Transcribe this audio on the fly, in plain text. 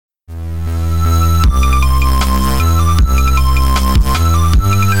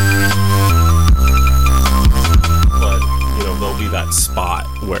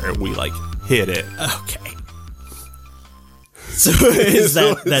Hit it. Okay. So is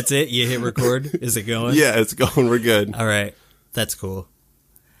that's it? You hit record? Is it going? Yeah, it's going. We're good. All right. That's cool.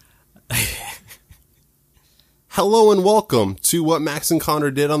 Hello and welcome to what Max and Connor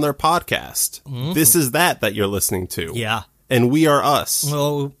did on their podcast. Mm-hmm. This is that you're listening to. Yeah. And we are us.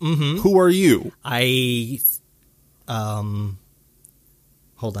 Well, Who are you? Hold on,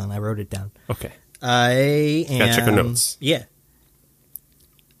 I wrote it down. Okay. I am... Gotta check our notes. Yeah.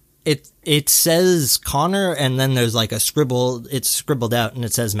 It says Connor, and then there's like it's scribbled out, and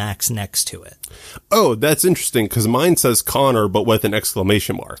it says Max next to it. Oh, that's interesting, because mine says Connor, but with an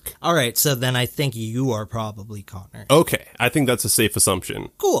exclamation mark. All right, so then I think you are probably Connor. Okay, I think that's a safe assumption.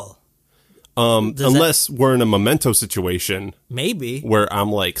 Cool. Unless we're in a Memento situation. Maybe. Where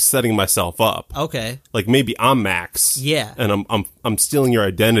I'm, like, setting myself up. Okay. Like, maybe I'm Max. Yeah. And I'm stealing your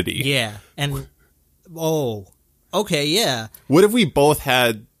identity. Yeah, and... Oh, okay, yeah. What if we both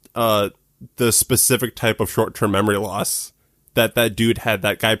had the specific type of short-term memory loss that dude had,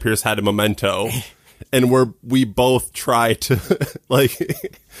 that Guy Pearce had in Memento, and we both try to, like,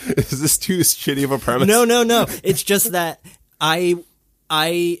 is this too shitty of a premise? No. It's just that I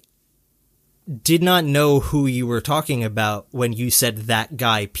did not know who you were talking about when you said that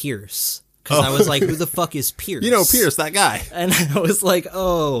Guy Pearce. Because I was like, who the fuck is Pearce? You know, Pearce, that guy. And I was like,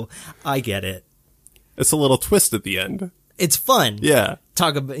 oh, I get it. It's a little twist at the end. It's fun. Yeah.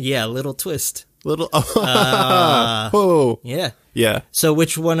 Talk about, yeah, little twist. Little, oh. Yeah. Yeah. So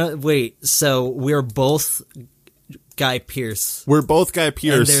which one, so we're both Guy Pearce. We're both Guy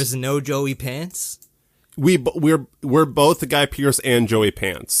Pearce. And there's no Joey Pants? We're both the Guy Pearce and Joey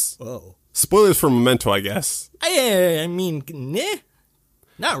Pants. Whoa. Spoilers for Memento, I guess. I mean, nah.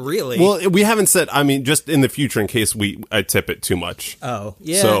 Not really. Well, we haven't said, I mean, just in the future in case I tip it too much. Oh,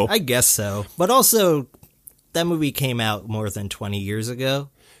 yeah, so, I guess so. But also, that movie came out more than 20 years ago.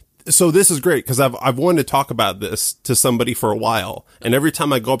 So this is great, because I've wanted to talk about this to somebody for a while, and every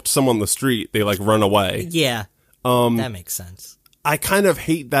time I go up to someone on the street, they, like, run away. Yeah, that makes sense. I kind of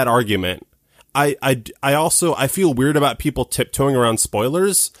hate that argument. I also feel weird about people tiptoeing around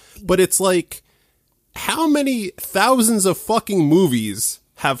spoilers, but it's like, how many thousands of fucking movies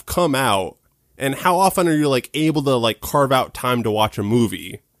have come out, and how often are you, like, able to, like, carve out time to watch a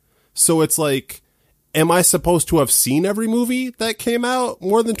movie? So it's like, am I supposed to have seen every movie that came out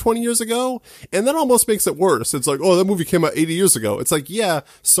more than 20 years ago? And that almost makes it worse. It's like, oh, that movie came out 80 years ago. It's like, yeah,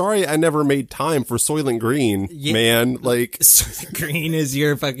 sorry I never made time for Soylent Green, man. Like, Soylent Green is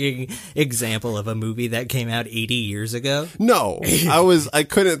your fucking example of a movie that came out 80 years ago? No, I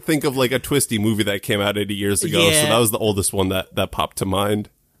couldn't think of, like, a twisty movie that came out 80 years ago. Yeah. So that was the oldest one that popped to mind.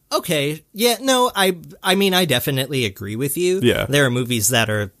 Okay. Yeah, no, I mean, I definitely agree with you. Yeah. There are movies that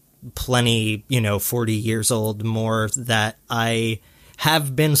are plenty, 40 years old more that I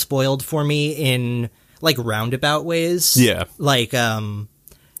have been spoiled for me in, like, roundabout ways. Yeah. Like,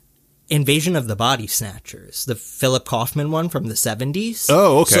 Invasion of the Body Snatchers, the Philip Kaufman one from the 70s.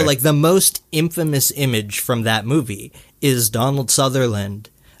 Oh, okay. So, like, the most infamous image from that movie is Donald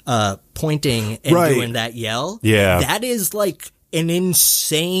Sutherland pointing and doing that yell. Yeah. That is, like, an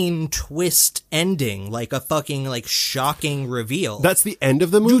insane twist ending, like a fucking, like, shocking reveal. That's the end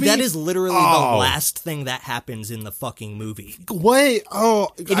of the movie? Dude, that is literally the last thing that happens in the fucking movie. Wait,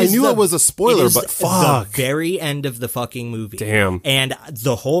 I knew it was a spoiler, but fuck. The very end of the fucking movie. Damn. And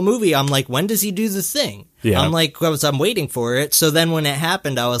the whole movie, I'm like, when does he do the thing? Yeah. I'm like, I'm waiting for it. So then when it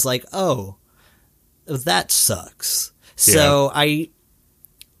happened, I was like, oh, that sucks. Yeah. So I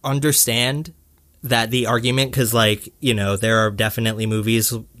understand that the argument, because, like, there are definitely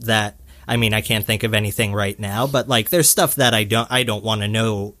movies that, I mean, I can't think of anything right now, but, like, there's stuff that I don't want to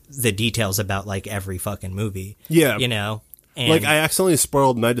know the details about, like, every fucking movie. Yeah. And, like, I accidentally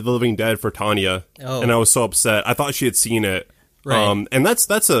spoiled Night of the Living Dead for Tanya, and I was so upset. I thought she had seen it. Right. And that's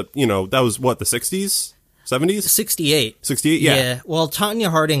a, that was what, the 60s? 70s? 68. 68, yeah. Yeah. Well, Tanya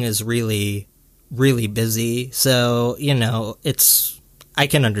Harding is really, really busy, so, I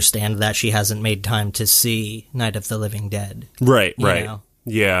can understand that she hasn't made time to see Night of the Living Dead. Right. You know?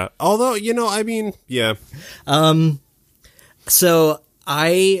 Yeah. Although, I mean, yeah. So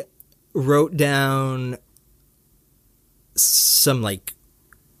I wrote down some, like,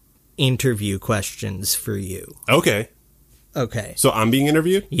 interview questions for you. Okay. Okay. So I'm being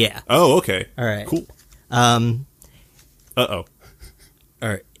interviewed? Yeah. Oh, okay. All right. Cool. All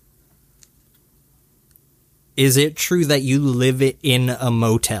right. Is it true that you live in a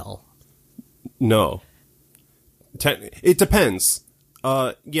motel? No. It depends.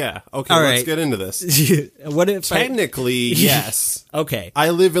 Yeah. Okay, all let's right. get into this. What if Technically, yes. Okay. I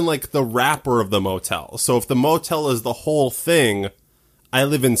live in, like, the wrapper of the motel. So if the motel is the whole thing, I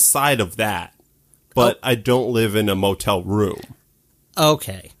live inside of that, but I don't live in a motel room.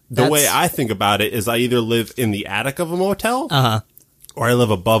 Okay. The way I think about it is I either live in the attic of a motel or I live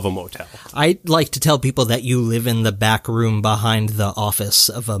above a motel. I like to tell people that you live in the back room behind the office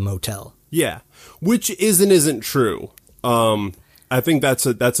of a motel. Yeah, which isn't true. I think that's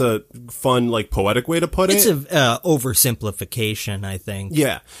a fun, like, poetic way to put it. It's a oversimplification, I think.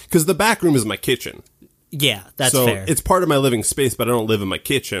 Yeah, because the back room is my kitchen. Yeah, that's so fair. It's part of my living space, but I don't live in my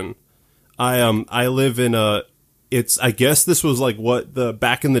kitchen. I live in a. I guess this was like what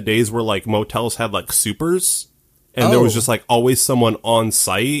back in the days where like motels had like supers, and there was just like always someone on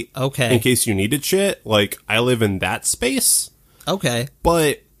site. Okay. In case you needed shit. Like, I live in that space. Okay.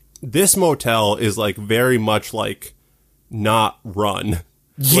 But this motel is like very much like not run.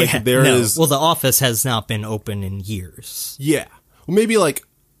 Yeah. Like, there is. Well, the office has not been open in years. Yeah. Maybe like.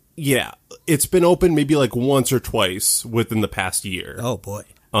 Yeah. It's been open maybe like once or twice within the past year. Oh boy.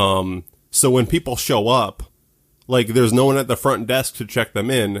 So when people show up, like, there's no one at the front desk to check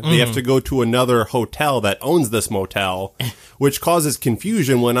them in. They have to go to another hotel that owns this motel, which causes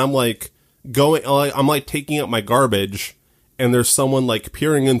confusion when I'm like I'm like taking out my garbage and there's someone like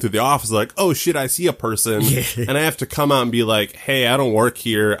peering into the office like, oh shit, I see a person. And I have to come out and be like, hey, I don't work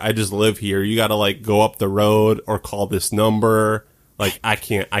here. I just live here. You got to like go up the road or call this number. Like, I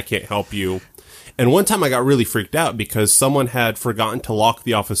can't help you. And one time I got really freaked out because someone had forgotten to lock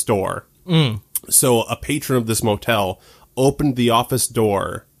the office door. So a patron of this motel opened the office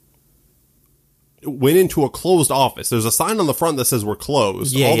door, went into a closed office. There's a sign on the front that says we're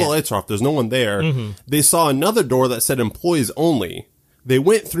closed. All the lights are off. There's no one there. They saw another door that said employees only. They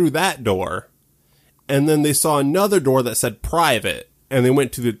went through that door, and then they saw another door that said private, and they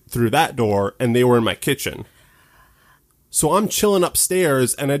went through that door, and they were in my kitchen. So I'm chilling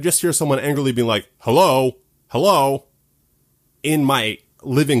upstairs, and I just hear someone angrily being like, hello, in my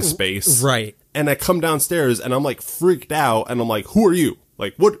living space. Right. And I come downstairs, and I'm, like, freaked out, and I'm like, who are you?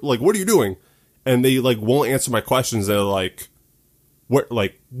 What are you doing? And they, like, won't answer my questions. They're like,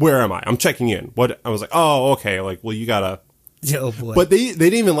 where am I? I'm checking in. What? I was like, oh, okay. Like, well, you gotta. Oh, boy. But they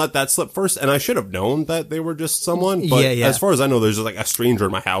didn't even let that slip first, and I should have known that they were just someone. But as far as I know, there's just like a stranger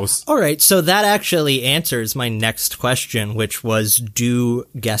in my house. All right, so that actually answers my next question, which was, do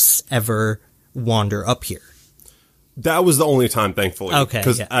guests ever wander up here? That was the only time, thankfully. Okay,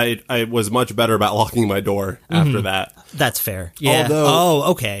 because I was much better about locking my door after that. That's fair. Yeah. Although,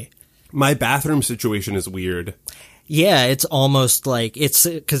 okay. My bathroom situation is weird. Yeah, it's almost like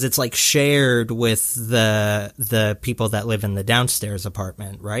because it's like shared with the people that live in the downstairs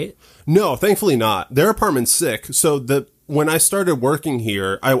apartment, right? No, thankfully not. Their apartment's sick. So when I started working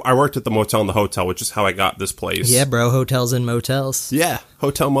here, I worked at the motel and the hotel, which is how I got this place. Yeah, bro, hotels and motels. Yeah,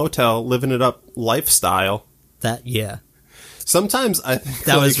 hotel motel, living it up lifestyle. Sometimes I think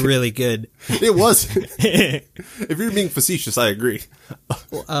that was really good. It was. If you're being facetious, I agree.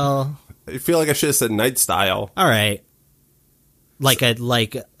 Well, I feel like I should have said night style. All right. Like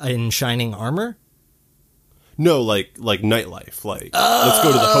in Shining Armor? No, like nightlife. Like, let's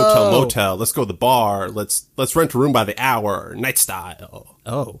go to the hotel motel. Let's go to the bar. Let's rent a room by the hour. Night style.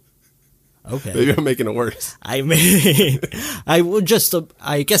 Oh. Okay. Maybe I'm making it worse. I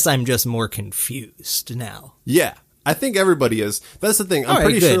guess I'm just more confused now. Yeah. I think everybody is. That's the thing. I'm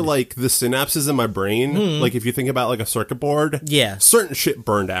pretty sure, like, the synapses in my brain, like, if you think about, like, a circuit board, certain shit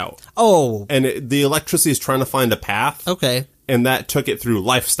burned out. Oh. And the electricity is trying to find a path. Okay. And that took it through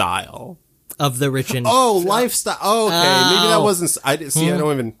lifestyle. Of the rich and... Oh, lifestyle. Oh, okay. Maybe that wasn't... I didn't see. I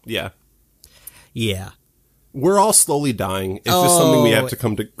don't even... Yeah. Yeah. We're all slowly dying. It's just something we have to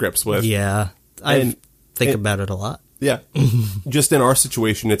come to grips with. Yeah. I think about it a lot. Yeah. Just in our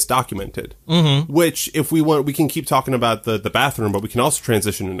situation, it's documented. Which, if we want, we can keep talking about the bathroom, but we can also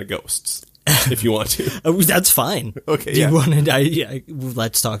transition into ghosts. If you want to. That's fine. Okay, Do you want to...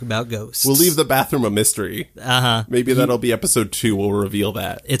 let's talk about ghosts. We'll leave the bathroom a mystery. Maybe that'll be episode 2. We'll reveal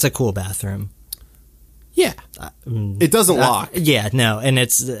that. It's a cool bathroom. Yeah. It doesn't lock. Yeah, no. And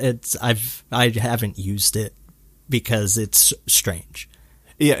I haven't used it because it's strange.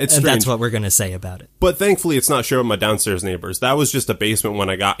 Yeah, it's strange. And that's what we're going to say about it. But thankfully, it's not shared with my downstairs neighbors. That was just a basement when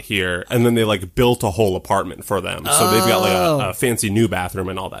I got here, and then they, like, built a whole apartment for them. So they've got, like, a fancy new bathroom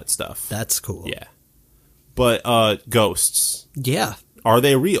and all that stuff. That's cool. Yeah. But, ghosts. Yeah. Are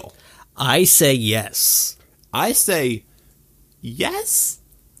they real? I say yes. I say yes?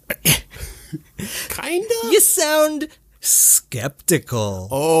 Kinda? You sound... skeptical.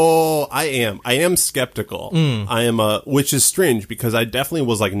 Oh, I am skeptical. I am which is strange because I definitely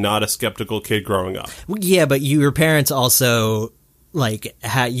was like not a skeptical kid growing up. Yeah, but your parents also like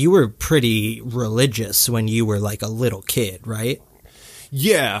you were pretty religious when you were like a little kid, right?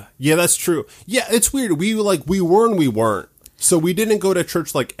 Yeah, that's true. Yeah, it's weird. We were and we weren't. So we didn't go to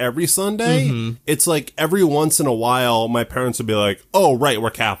church like every Sunday. Mm-hmm. It's like every once in a while, my parents would be like, "Oh, right, we're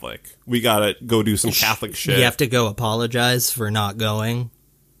Catholic. We gotta go do some Catholic shit." You have to go apologize for not going.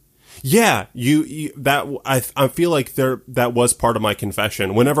 Yeah, I feel like that was part of my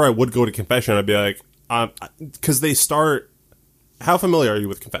confession. Whenever I would go to confession, I'd be like, because they start. How familiar are you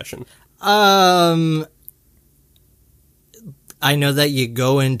with confession? I know that you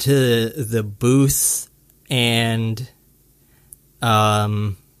go into the booth and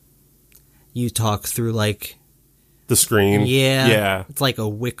you talk through like the screen. Yeah. It's like a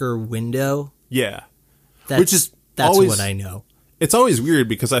wicker window. Yeah. That's always, what I know. It's always weird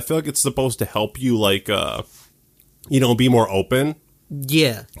because I feel like it's supposed to help you like be more open.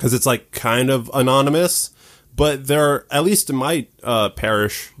 Yeah. Because it's like kind of anonymous. But at least in my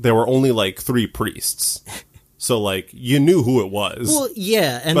parish, there were only like 3 priests. So, like, you knew who it was. Well,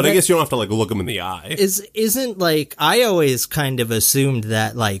 yeah. But I guess you don't have to, like, look them in the eye. Isn't, like, I always kind of assumed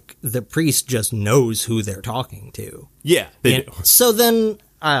that, like, the priest just knows who they're talking to. Yeah, they do. So then,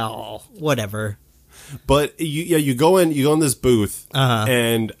 whatever. But, you go in this booth,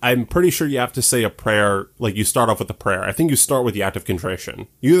 and I'm pretty sure you have to say a prayer. Like, you start off with a prayer. I think you start with the act of contrition.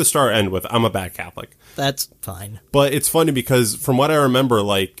 You either start or end with, I'm a bad Catholic. That's fine. But it's funny because, from what I remember,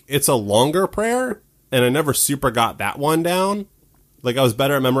 like, it's a longer prayer. And I never super got that one down. Like, I was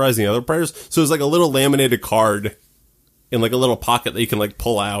better at memorizing the other prayers. So it was like a little laminated card in like a little pocket that you can like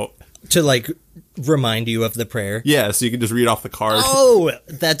pull out. To like remind you of the prayer? Yeah, so you can just read off the card. Oh,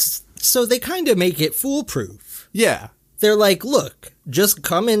 so they kind of make it foolproof. Yeah. They're like, look, just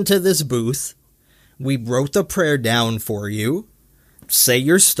come into this booth. We wrote the prayer down for you. Say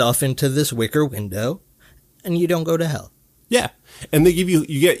your stuff into this wicker window. And you don't go to hell. Yeah. And they give you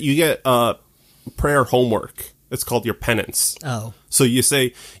get prayer homework. It's called your penance. Oh. So you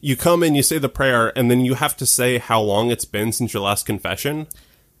come and you say the prayer, and then you have to say how long it's been since your last confession.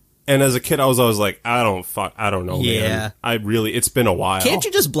 And as a kid, I was always like, I don't know, man. It's been a while. Can't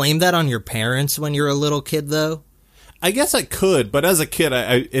you just blame that on your parents when you're a little kid, though? I guess I could, but as a kid,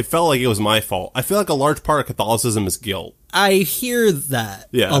 it felt like it was my fault. I feel like a large part of Catholicism is guilt. I hear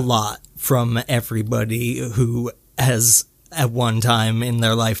that a lot from everybody who has at one time in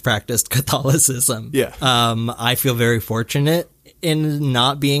their life practiced Catholicism. Yeah. I feel very fortunate in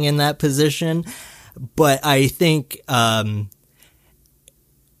not being in that position, but I think,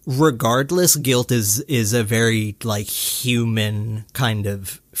 regardless, guilt is a very like human kind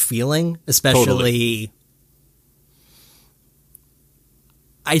of feeling, especially totally.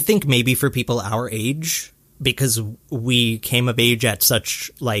 I think maybe for people our age, because we came of age at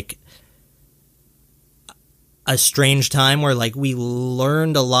such like a strange time where like we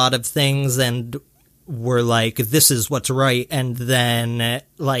learned a lot of things and were like, this is what's right. And then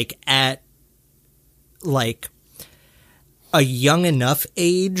like at like a young enough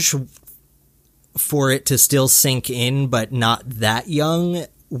age for it to still sink in, but not that young,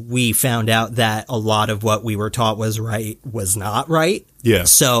 we found out that a lot of what we were taught was right was not right. Yeah.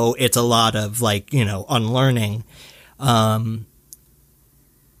 So it's a lot of like, unlearning. And,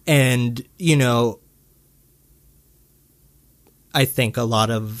 I think a lot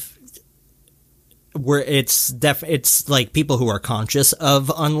of where it's like people who are conscious of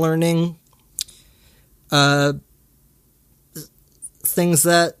unlearning things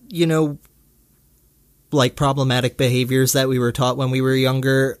that, like problematic behaviors that we were taught when we were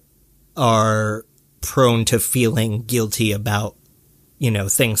younger are prone to feeling guilty about,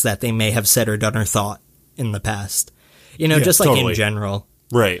 things that they may have said or done or thought in the past, just like totally. In general.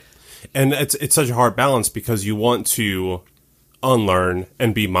 Right. And it's such a hard balance because you want to unlearn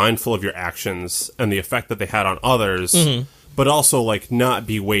and be mindful of your actions and the effect that they had on others, but also like not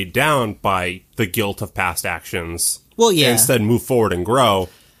be weighed down by the guilt of past actions. Well, yeah. And instead move forward and grow.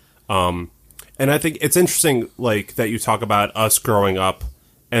 And I think it's interesting like that you talk about us growing up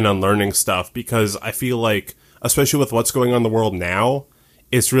and unlearning stuff, because I feel like, especially with what's going on in the world now,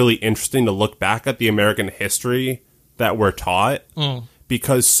 it's really interesting to look back at the American history that we're taught,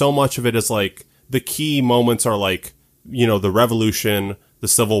 because so much of it is like the key moments are like, the Revolution, the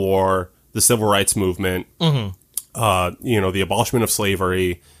Civil War, the Civil Rights Movement, the abolishment of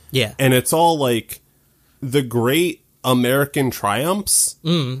slavery. Yeah. And it's all like the great American triumphs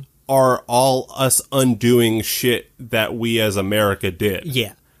are all us undoing shit that we as America did.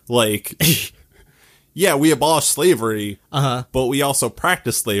 Yeah. Like, yeah, we abolished slavery, but we also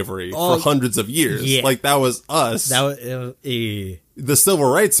practiced slavery for hundreds of years. Yeah. Like, that was us. That was... The Civil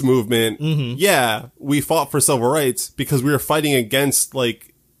Rights Movement, yeah, we fought for civil rights because we were fighting against,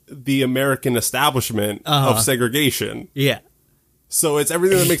 like, the American establishment of segregation. Yeah. So it's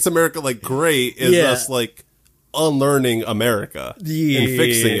everything that makes America like great is us like unlearning America and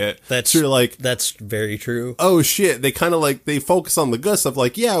fixing it. That's so you're like, that's very true. oh shit, they kind of like they focus on the good stuff,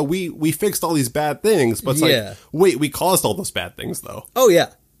 like, yeah, we fixed all these bad things, but it's like, wait, we caused all those bad things though. Oh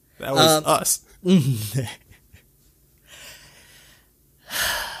yeah, that was us.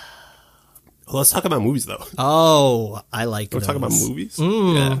 Well, let's talk about movies though. Oh, I like those. We're talking about movies.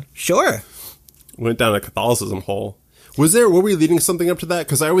 Yeah, sure. Went down a Catholicism hole. Were we leading something up to that?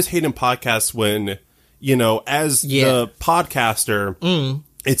 Because I always hate in podcasts when, you know, as the podcaster,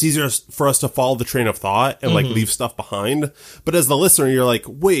 it's easier for us to follow the train of thought and like leave stuff behind. But as the listener, you're like,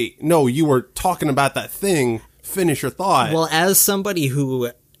 wait, no, you were talking about that thing. Finish your thought. Well, as somebody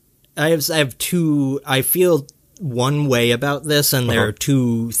who I have two, I feel one way about this, and there are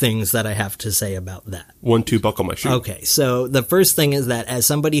two things that I have to say about that. 1, 2, buckle my shoe. Okay, so the first thing is that as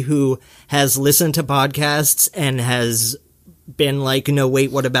somebody who has listened to podcasts and has been like, no,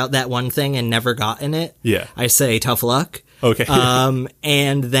 wait, what about that one thing, and never gotten it? Yeah. I say tough luck. Okay.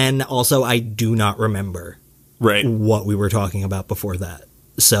 And then also I do not remember what we were talking about before that.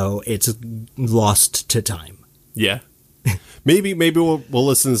 So it's lost to time. Yeah. Maybe we'll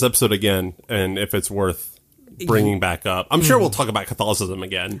listen to this episode again, and if it's worth bringing back up, I'm sure we'll talk about Catholicism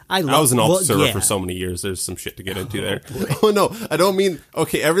again. I was an officer for so many years. There's some shit to get into there. Oh no, I don't mean.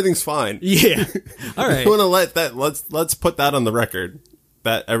 Okay, everything's fine. Yeah. All right. I want to let that. Let's put that on the record.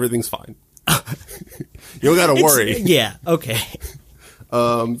 That everything's fine. You don't gotta worry. Yeah. Okay.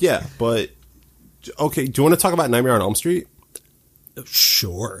 Yeah, but okay. Do you want to talk about Nightmare on Elm Street?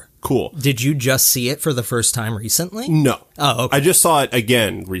 Sure. Cool. Did you just see it for the first time recently? No. Oh, okay. I just saw it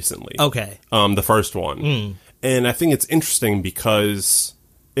again recently. Okay. The first one. And I think it's interesting because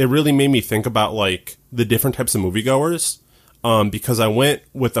it really made me think about like the different types of moviegoers. Because I went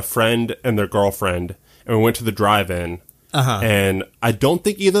with a friend and their girlfriend, and we went to the drive-in. And I don't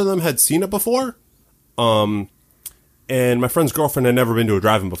think either of them had seen it before. And my friend's girlfriend had never been to a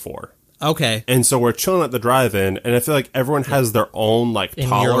drive-in before. Okay. And so we're chilling at the drive-in, and I feel like everyone has their own, like, in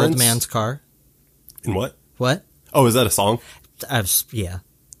tolerance. In your old man's car? In what? What? Oh, is that a song? Yeah.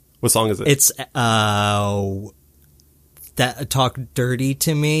 What song is it? It's, that Talk Dirty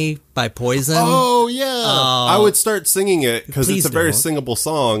to Me by Poison. Oh, yeah. I would start singing it, because it's a very singable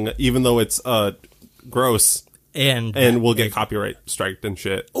song, even though it's, gross. And we'll get copyright striked and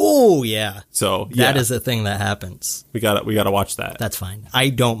shit. Oh, yeah. So, yeah. That is a thing that happens. We gotta watch that. That's fine. I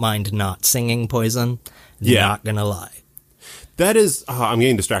don't mind not singing Poison. Yeah. Not gonna lie. That is, I'm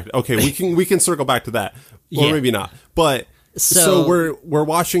getting distracted. Okay, we can circle back to that. Or maybe not. But, so we're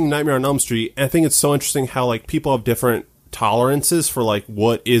watching Nightmare on Elm Street, and I think it's so interesting how, like, people have different tolerances for, like,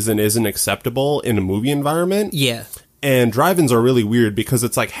 what is and isn't acceptable in a movie environment. Yeah. And drive-ins are really weird because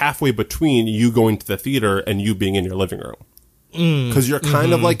it's like halfway between you going to the theater and you being in your living room. Because you're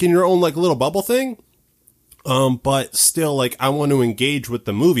kind of like in your own like little bubble thing. But still, like, I want to engage with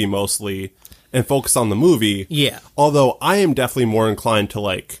the movie mostly and focus on the movie. Yeah. Although I am definitely more inclined to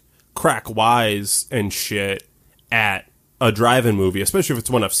like crack wise and shit at a drive-in movie, especially if it's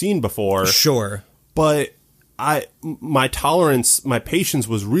one I've seen before. Sure. But my tolerance, my patience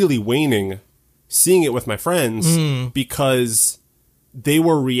was really waning seeing it with my friends because they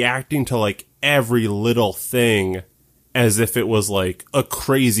were reacting to like every little thing as if it was like a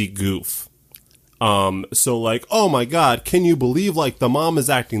crazy goof. So like, oh my God, can you believe like the mom is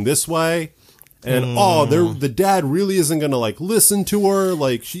acting this way? And the dad really isn't going to like listen to her.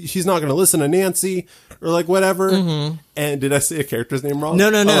 Like she's not going to listen to Nancy or like whatever. And did I say a character's name wrong? No.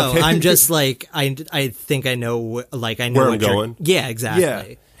 Oh, okay. I'm just like, I think I know, like I know where I'm going. Yeah, exactly.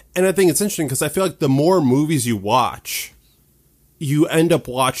 Yeah. And I think it's interesting because I feel like the more movies you watch, you end up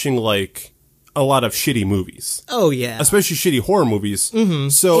watching like a lot of shitty movies. Oh, yeah. Especially shitty horror movies.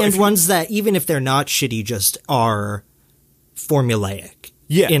 So and ones that, even if they're not shitty, just are formulaic.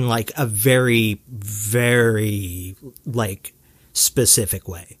 Yeah. In like a very, very like specific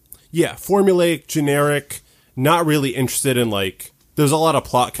way. Yeah. Formulaic, generic, not really interested in like, there's a lot of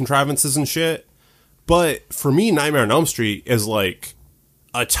plot contrivances and shit. But for me, Nightmare on Elm Street is like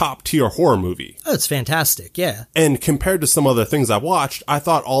a top tier horror movie. Oh, it's fantastic, yeah. And compared to some other things I watched, I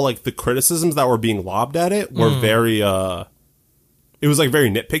thought all like the criticisms that were being lobbed at it were very it was like very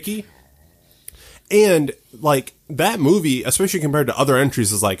nitpicky. And like that movie, especially compared to other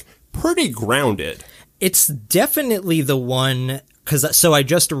entries, is like pretty grounded. It's definitely the one, so I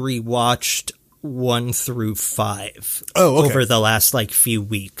just rewatched 1 through 5 over the last like few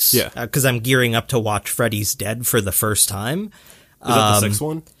weeks. Yeah. Because I'm gearing up to watch Freddy's Dead for the first time. Is that the 6th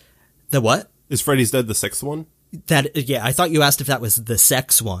one? The what? Is Freddy's Dead the 6th one? I thought you asked if that was the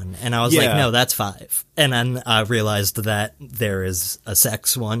sex one, and I was like, no, that's 5. And then I realized that there is a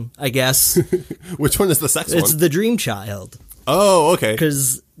sex one, I guess. Which one is the sex one? It's the Dream Child. Oh, okay.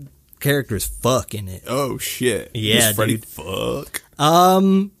 Because characters fuck in it. Oh, shit. Yeah, Does Freddy dude. fuck?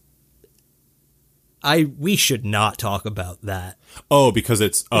 We should not talk about that. Oh, because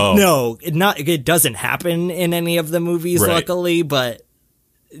it's... Oh. No, it doesn't happen in any of the movies, Right. luckily, but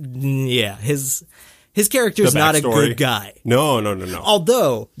yeah, his character's The not a backstory? good guy. No.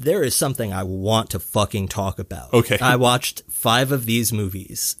 Although, there is something I want to fucking talk about. Okay. I watched 5 of these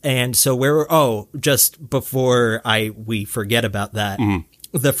movies, and so just before we forget about that,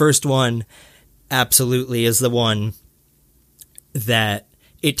 the first one absolutely is the one that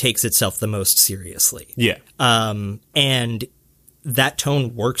it takes itself the most seriously. Yeah. And that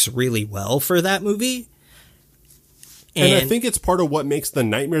tone works really well for that movie. And I think it's part of what makes the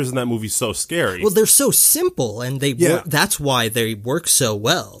nightmares in that movie so scary. Well, they're so simple, and that's why they work so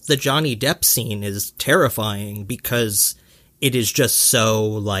well. The Johnny Depp scene is terrifying because it is just so,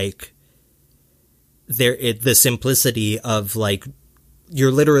 like, the simplicity of, like,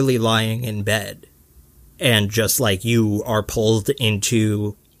 you're literally lying in bed, and just, like, you are pulled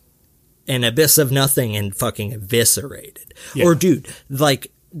into an abyss of nothing and fucking eviscerated. Yeah. Or, dude, like...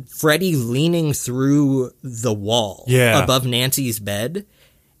 Freddy leaning through the wall above Nancy's bed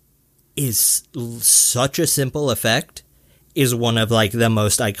is such a simple effect, is one of, like, the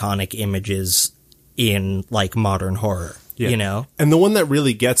most iconic images in, like, modern horror, you know? And the one that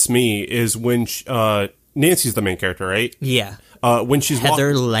really gets me is when Nancy's the main character, right? Yeah. When she's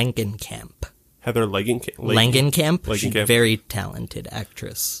Heather Langenkamp. Heather Langenkamp? Langenkamp? She's a very talented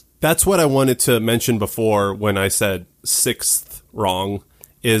actress. That's what I wanted to mention before when I said 6th wrong.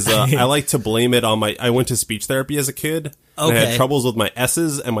 Is I like to blame it on I went to speech therapy as a kid. And I had troubles with my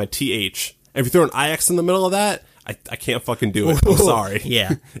S's and my TH. And if you throw an IX in the middle of that, I can't fucking do it. I'm sorry.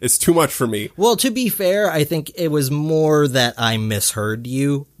 Yeah. It's too much for me. Well, to be fair, I think it was more that I misheard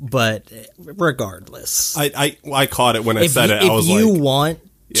you, but regardless. I caught it when I said it. I was if you like, want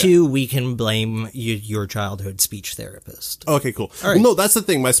to, we can blame your childhood speech therapist. Okay, cool. All right. Well, no, that's the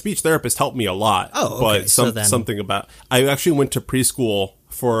thing. My speech therapist helped me a lot. Oh, okay. But something about... I actually went to preschool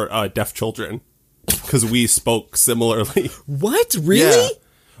for deaf children because we spoke similarly. What? Really? Yeah.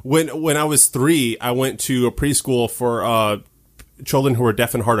 When I was 3, I went to a preschool for children who were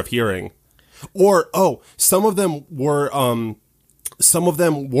deaf and hard of hearing. Or some of them weren't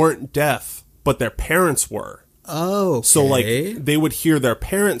deaf, but their parents were. Oh, okay. So like they would hear their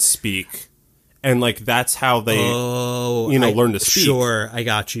parents speak, and like that's how they learn to speak. Sure, I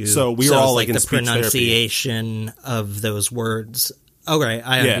got you. So we were all like in the speech pronunciation of those words. Okay,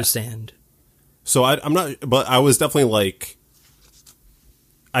 I understand. So I'm not, but I was definitely like,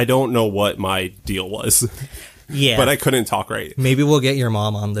 I don't know what my deal was. Yeah. But I couldn't talk right. Maybe we'll get your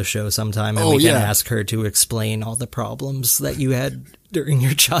mom on the show sometime and we can ask her to explain all the problems that you had during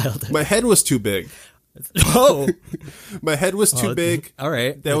your childhood. My head was too big. Oh. My head was too big. All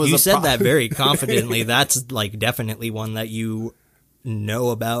right. You said that very confidently. That's like definitely one that you know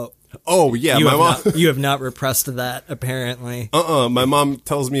about. Oh, yeah. You have not repressed that, apparently. My mom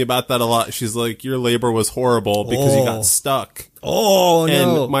tells me about that a lot. She's like, your labor was horrible because you got stuck. Oh,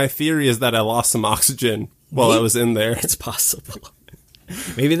 no. And my theory is that I lost some oxygen while I was in there. It's possible.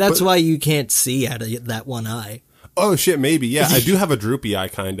 Maybe that's why you can't see out of that one eye. Oh, shit, maybe. Yeah, I do have a droopy eye,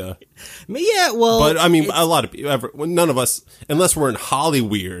 kind of. Yeah, well... But, I mean, a lot of people... None of us, unless we're in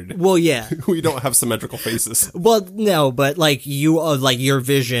Hollyweird... Well, yeah. We don't have symmetrical faces. Well, no, but, like, your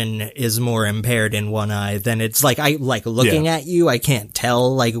vision is more impaired in one eye than it's, like, looking at you, I can't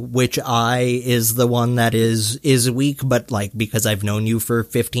tell, like, which eye is the one that is weak, but, like, because I've known you for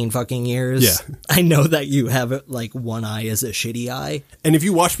 15 fucking years, I know that you have, like, one eye is a shitty eye. And if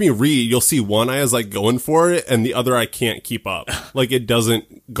you watch me read, you'll see one eye is, like, going for it, and the other eye can't keep up. Like, it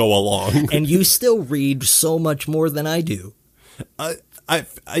doesn't go along. And you still read so much more than I do.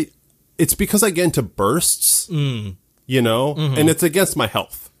 It's because I get into bursts, you know, and it's against my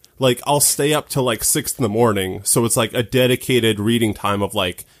health. Like, I'll stay up till like 6 in the morning, so it's like a dedicated reading time of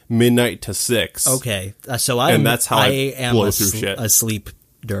like midnight to 6. Okay, so that's how I am blow through shit. Asleep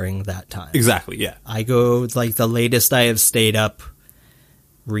during that time. Exactly, yeah. I go, like, the latest I have stayed up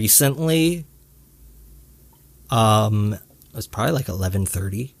recently, it was probably like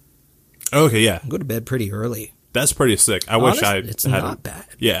 11:30. Okay, yeah. I go to bed pretty early. That's pretty sick. I wish I It's had not bad.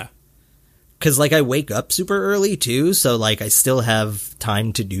 Yeah. Because, like, I wake up super early, too, so, like, I still have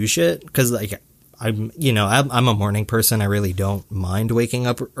time to do shit. Because, like, I'm a morning person. I really don't mind waking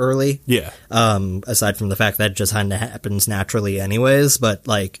up early. Yeah. Aside from the fact that it just kind of happens naturally anyways. But,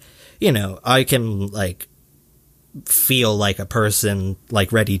 like, you know, I can, like, feel like a person,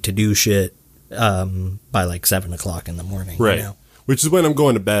 like, ready to do shit by like 7 o'clock in the morning. Right. You know? Which is when I'm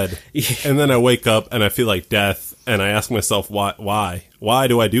going to bed. And then I wake up and I feel like death. And I ask myself, why? Why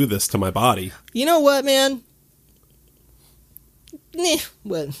do I do this to my body? You know what, man? Man.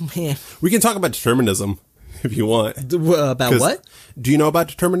 We can talk about determinism if you want. About what? Do you know about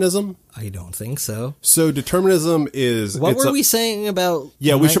determinism? I don't think so. So determinism is... What were we saying about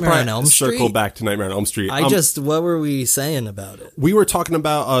Yeah, we should Nightmare on probably Elm circle Street? back to Nightmare on Elm Street. What were we saying about it? We were talking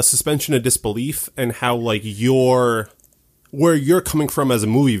about suspension of disbelief and how, like, where you're coming from as a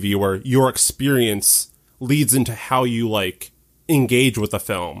movie viewer, your experience leads into how you, like, engage with a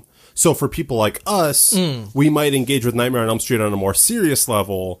film. So for people like us, we might engage with Nightmare on Elm Street on a more serious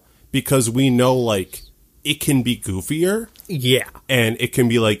level because we know, like, it can be goofier. Yeah. And it can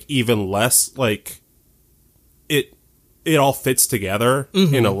be, like, even less, like, it all fits together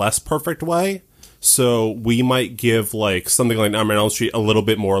in a less perfect way. So we might give, like, something like Nightmare on Elm Street a little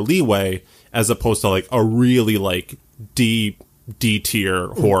bit more leeway as opposed to, like, a really, like, D-tier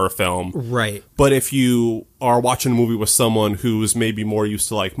horror film. Right. But if you are watching a movie with someone who's maybe more used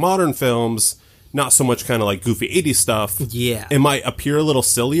to, like, modern films, not so much kind of like goofy 80s stuff, yeah, it might appear a little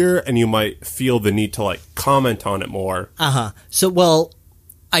sillier and you might feel the need to, like, comment on it more. So, well,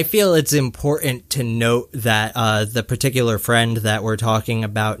 I feel it's important to note that the particular friend that we're talking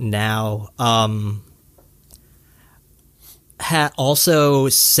about now also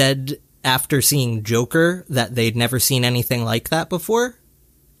said after seeing Joker that they'd never seen anything like that before.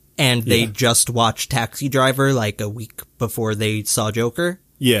 And they just watched Taxi Driver like a week before they saw Joker.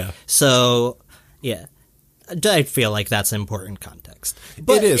 Yeah. So, yeah. I feel like that's important context.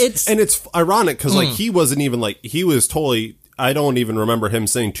 But it is. And it's ironic because, like, he wasn't even, like, he was totally... I don't even remember him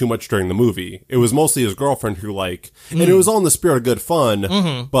saying too much during the movie. It was mostly his girlfriend who, like... And it was all in the spirit of good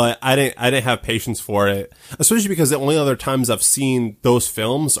fun, but I didn't have patience for it. Especially because the only other times I've seen those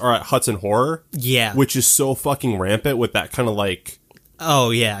films are at Hudson Horror. Yeah. Which is so fucking rampant with that kind of, like... Oh,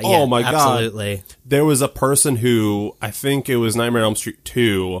 yeah. Oh, my God. Absolutely. There was a person who... I think it was Nightmare on Elm Street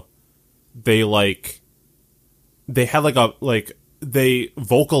 2. They, like... They had, like, a... Like, they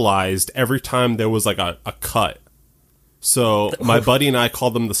vocalized every time there was, like, a cut. So my buddy and I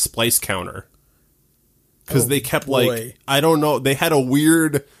called them the splice counter because they kept like, I don't know. They had a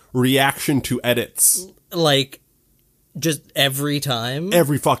weird reaction to edits. Like just every time?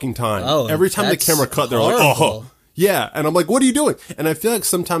 Every fucking time. Oh, every time the camera cut, they're like, oh, yeah. And I'm like, what are you doing? And I feel like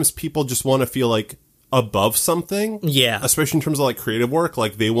sometimes people just want to feel like above something. Yeah. Especially in terms of like creative work.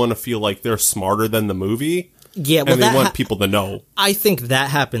 Like they want to feel like they're smarter than the movie. Yeah. Well, and they want people to know. I think that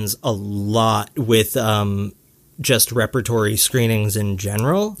happens a lot with, just repertory screenings in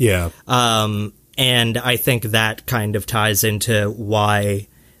general. Yeah. And I think that kind of ties into why,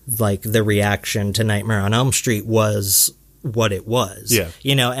 like, the reaction to Nightmare on Elm Street was what it was. Yeah.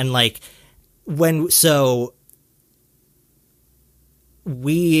 You know, and, like, we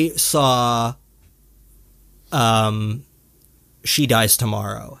saw, She Dies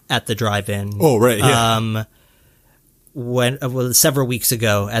Tomorrow at the drive-in. Oh, right, yeah. Several weeks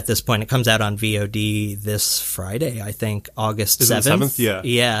ago at this point. It comes out on VOD this Friday, I think, August 7th. Is it 7th?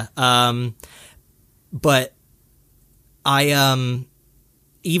 Yeah. Yeah. But I,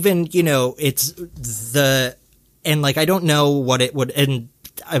 even, you know, it's and like, I don't know what it would, and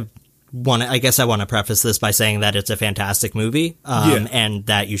I guess I want to preface this by saying that it's a fantastic movie, and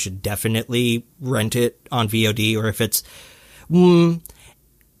that you should definitely rent it on VOD, or if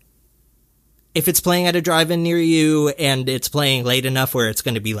it's playing at a drive-in near you and it's playing late enough where it's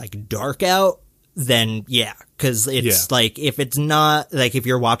going to be like dark out, then yeah, because it's like, if it's not, like, if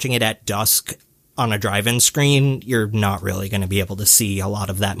you're watching it at dusk on a drive-in screen, you're not really going to be able to see a lot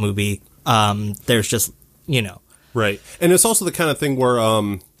of that movie. There's just, you know. Right. And it's also the kind of thing where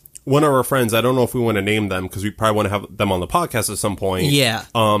one of our friends, I don't know if we want to name them because we probably want to have them on the podcast at some point. Yeah.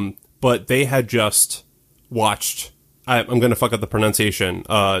 But they had just watched, I'm going to fuck up the pronunciation,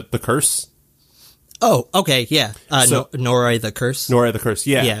 The Curse. Oh, okay, yeah. Noroi the Curse. Noroi the Curse,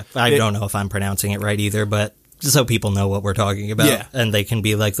 yeah. Yeah, I don't know if I'm pronouncing it right either, but just so people know what we're talking about, and they can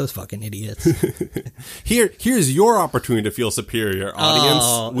be like, those fucking idiots. Here's your opportunity to feel superior, audience.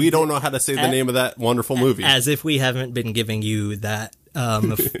 Oh, we don't know how to say the name of that wonderful movie. As if we haven't been giving you that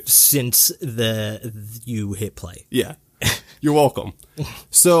since you hit play. Yeah. You're welcome.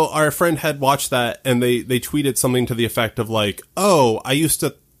 So our friend had watched that, and they tweeted something to the effect of like, oh, I used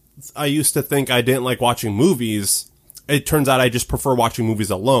to think I didn't like watching movies. It turns out I just prefer watching movies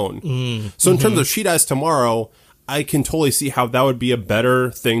alone. So in terms of She Dies Tomorrow, I can totally see how that would be a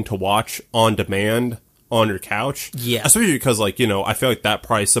better thing to watch on demand on your couch. Yeah. Especially because, like, you know, I feel like that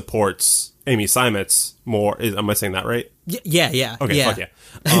probably supports Amy Seimetz more. Am I saying that right? Yeah. Okay, yeah. fuck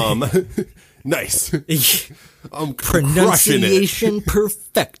yeah. Nice. I'm crushing it. Pronunciation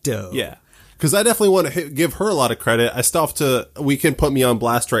perfecto. Yeah. Because I definitely want to give her a lot of credit. I still have to, we can put me on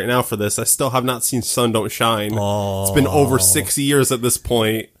blast right now for this. I still have not seen Sun Don't Shine. Oh. It's been over 6 years at this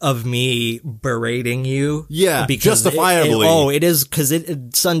point. Of me berating you. Yeah, because justifiably. It is, because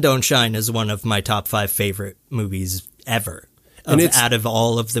Sun Don't Shine is one of my top 5 favorite movies ever. Out of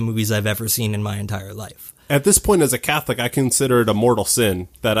all of the movies I've ever seen in my entire life. At this point, as a Catholic, I consider it a mortal sin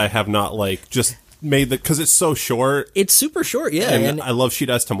that I have not, just made because it's so short. It's super short, yeah. And I love She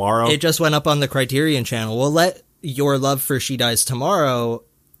Dies Tomorrow. It just went up on the Criterion channel. Well, let your love for She Dies Tomorrow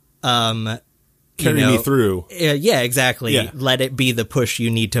carry me through. Yeah, exactly. Yeah. Let it be the push you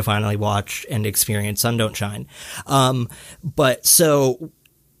need to finally watch and experience Sun Don't Shine. But so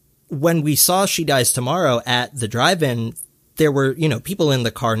when we saw She Dies Tomorrow at the drive-in, there were, people in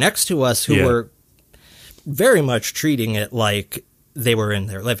the car next to us who were very much treating it like they were in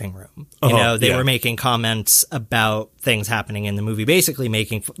their living room. They were making comments about things happening in the movie, basically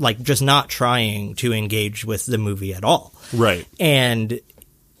making, just not trying to engage with the movie at all. Right. And,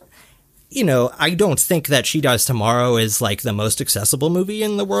 I don't think that She Dies Tomorrow is, the most accessible movie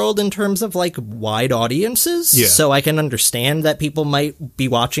in the world in terms of, wide audiences. Yeah. So I can understand that people might be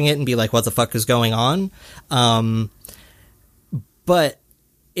watching it and be like, what the fuck is going on? But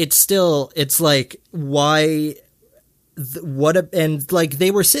it's still, it's why...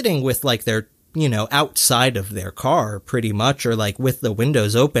 they were sitting with their outside of their car pretty much, or with the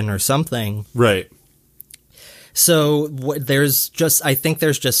windows open or something, right? So I think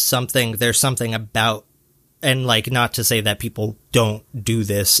there's something about, and not to say that people don't do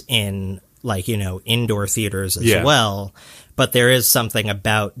this in indoor theaters as well, but there is something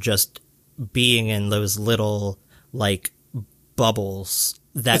about just being in those little bubbles.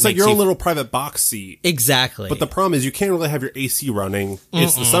 It's like your own little private box seat. Exactly. But the problem is you can't really have your AC running.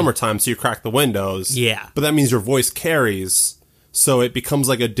 It's the summertime, so you crack the windows. Yeah. But that means your voice carries, so it becomes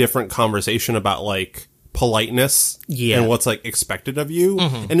a different conversation about politeness and what's expected of you.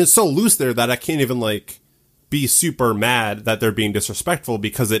 And it's so loose there that I can't even be super mad that they're being disrespectful,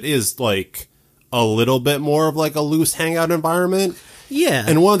 because it is a little bit more of a loose hangout environment. Yeah.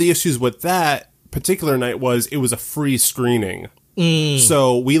 And one of the issues with that particular night was it was a free screening.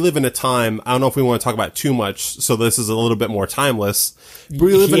 So we live in a time, I don't know if we want to talk about it too much, so this is a little bit more timeless, but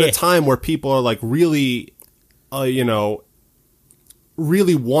we live in a time where people are really,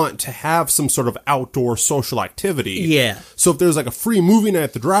 really want to have some sort of outdoor social activity. Yeah. So if there's a free movie night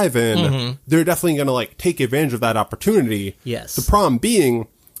at the drive-in, they're definitely going to take advantage of that opportunity. Yes. The problem being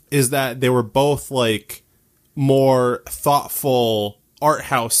is that they were both more thoughtful art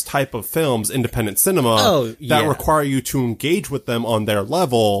house type of films, independent cinema, that require you to engage with them on their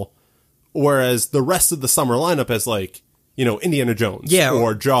level, whereas the rest of the summer lineup is Indiana Jones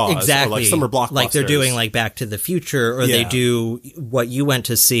or Jaws, exactly. or summer blockbusters. They're doing Back to the Future, or they do what you went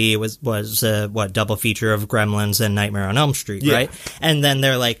to see was double feature of Gremlins and Nightmare on Elm Street, right? And then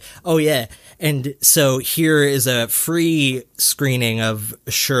they're oh yeah, and so here is a free screening of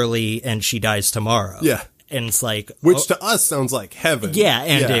Shirley and She Dies Tomorrow. Yeah. And it's which to us sounds like heaven. Yeah,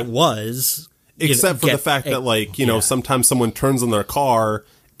 and it was. Except for the fact that, sometimes someone turns on their car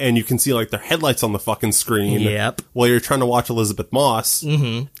and you can see their headlights on the fucking screen. Yep. While you're trying to watch Elizabeth Moss.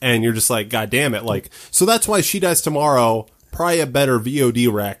 Mm-hmm. And you're just God damn it. So that's why She Dies Tomorrow, probably a better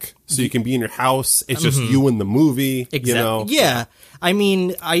VOD rec. So you can be in your house. It's just you and the movie. Exactly. Yeah. I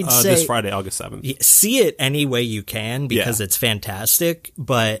mean, I'd say this Friday, August 7th. See it any way you can, because it's fantastic.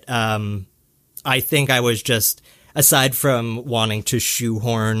 But, I think I was just, aside from wanting to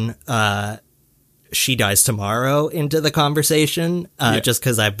shoehorn She Dies Tomorrow into the conversation, just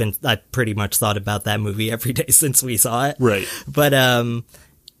because I pretty much thought about that movie every day since we saw it. Right. But, I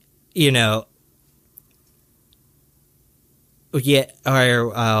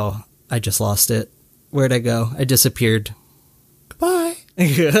just lost it. Where'd I go? I disappeared. Goodbye.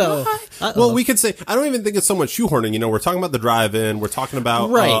 Well, we could say, I don't even think it's so much shoehorning. We're talking about the drive-in. We're talking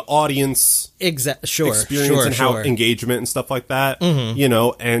about audience experience and how engagement and stuff like that.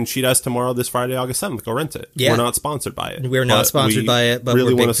 Mm-hmm. And She Dies Tomorrow this Friday, August 7th. Go rent it. Yeah. We're not sponsored by it. We're not sponsored by it, but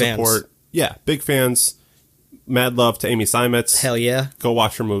really we're big want to fans. support. Yeah, big fans. Mad love to Amy Seimetz. Hell yeah. Go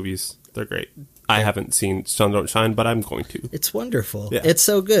watch her movies. They're great. I haven't seen Sun Don't Shine, but I'm going to. It's wonderful. Yeah. It's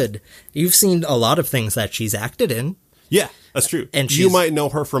so good. You've seen a lot of things that she's acted in. Yeah, that's true. And you might know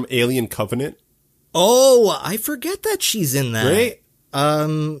her from Alien Covenant. Oh, I forget that she's in that. Right?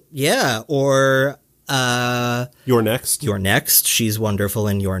 Yeah, or You're Next. You're Next. She's wonderful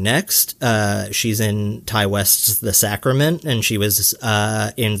in You're Next. She's in Ty West's The Sacrament, and she was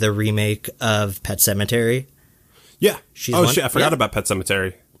in the remake of Pet Sematary. Yeah. She's Shit, I forgot about Pet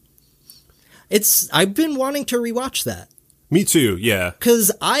Sematary. I've been wanting to rewatch that. Me too, yeah.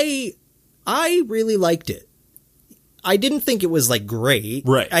 Because I really liked it. I didn't think it was, like, great.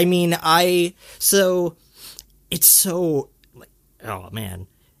 Right. I mean, it's so, like, oh, man.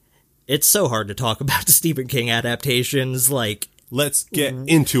 It's so hard to talk about Stephen King adaptations, like... Let's get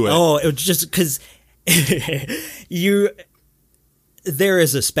into it. Oh, it was just because there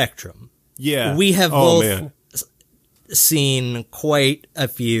is a spectrum. Yeah. We have both seen quite a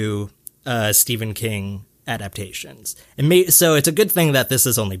few Stephen King adaptations. So it's a good thing that this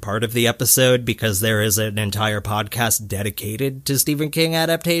is only part of the episode, because there is an entire podcast dedicated to Stephen King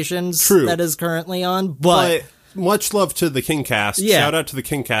adaptations. True. That is currently on. But much love to the Kingcast. Yeah. Shout out to the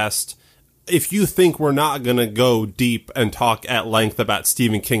Kingcast. If you think we're not going to go deep and talk at length about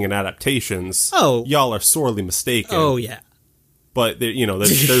Stephen King and adaptations, y'all are sorely mistaken. Oh, yeah. But,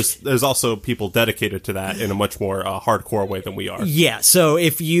 there's also people dedicated to that in a much more hardcore way than we are. Yeah, so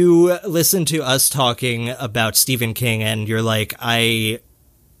if you listen to us talking about Stephen King and you're like, I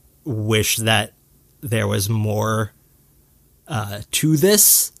wish that there was more to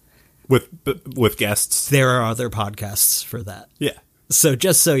this. With guests. There are other podcasts for that. Yeah. So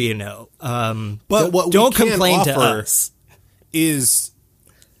just so you know. But what don't we can complain to offer us. Is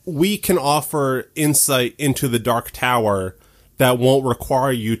we can offer insight into the Dark Tower that won't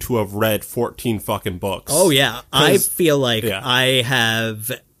require you to have read 14 fucking books. Oh, yeah. I feel like I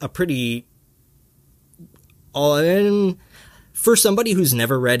have a pretty... for somebody who's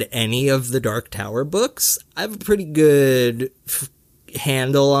never read any of the Dark Tower books, I have a pretty good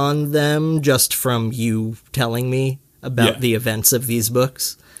handle on them just from you telling me about the events of these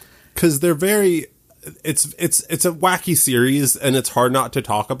books. Because they're very... It's a wacky series, and it's hard not to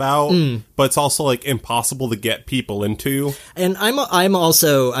talk about, but it's also, like, impossible to get people into. And I'm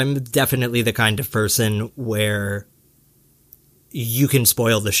definitely the kind of person where you can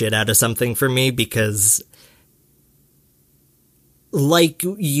spoil the shit out of something for me, because like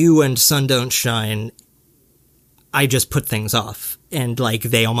you and Sun Don't Shine, I just put things off, and, like,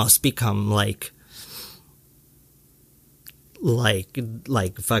 they almost become, like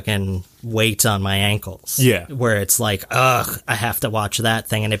fucking weights on my ankles. Yeah. Where it's like, ugh, I have to watch that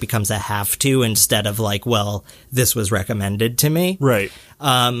thing, and it becomes a have to instead of like, well, this was recommended to me. Right.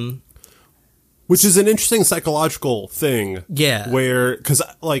 Which is an interesting psychological thing. Yeah. Where, because,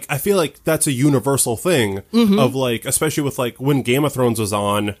 like, I feel like that's a universal thing of, like, especially with, like, when Game of Thrones was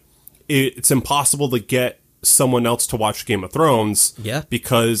on, it's impossible to get someone else to watch Game of Thrones. Yeah.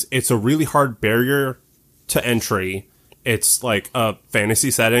 Because it's a really hard barrier to entry. It's like a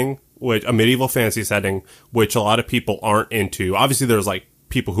fantasy setting, a medieval fantasy setting, which a lot of people aren't into. Obviously, there's, like,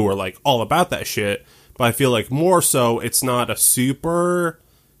 people who are, like, all about that shit, but I feel like more so it's not a super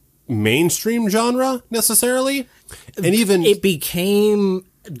mainstream genre, necessarily. And even... It became...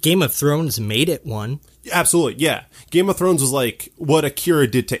 Game of Thrones made it one. Absolutely, yeah. Game of Thrones was like what Akira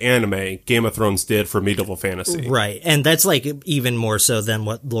did to anime, Game of Thrones did for medieval fantasy. Right, and that's like even more so than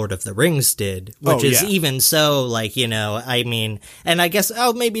what Lord of the Rings did, which is even so, like, you know, I mean, and I guess,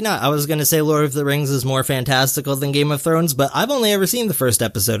 maybe not. I was going to say Lord of the Rings is more fantastical than Game of Thrones, but I've only ever seen the first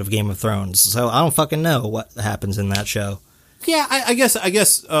episode of Game of Thrones, so I don't fucking know what happens in that show. Yeah, I guess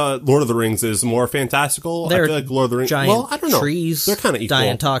Lord of the Rings is more fantastical. There I feel like Lord of the Rings... Giant well, I don't know. Trees. They're kind of equal.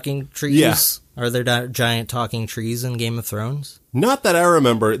 Giant talking trees. Yeah. Are there giant talking trees in Game of Thrones? Not that I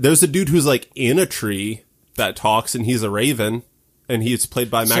remember. There's a dude who's, like, in a tree that talks, and he's a raven, and he's played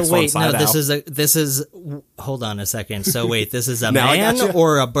by Max von Sydow. This is... Hold on a second. So wait, this is a Now man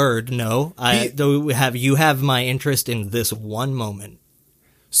or a bird? No. You have my interest in this one moment.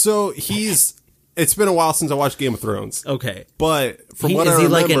 So he's... It's been a while since I watched Game of Thrones. Okay. But from what I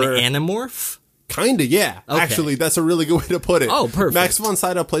remember... Is he remember... like an anamorph? Kinda, yeah. Okay. Actually, that's a really good way to put it. Oh, perfect. Max von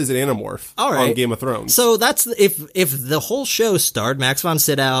Sydow plays an anamorph on Game of Thrones. So that's... If the whole show starred Max von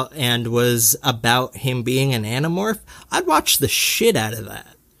Sydow and was about him being an anamorph, I'd watch the shit out of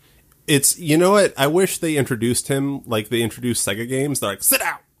that. It's... You know what? I wish they introduced him like they introduced Sega games. They're like, sit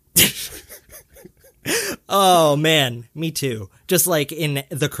out! Oh, man. Me too. Just like in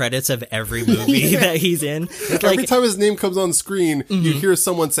the credits of every movie that he's in. Every time his name comes on screen, you hear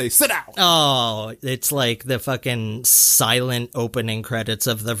someone say, sit out! Oh, it's like the fucking silent opening credits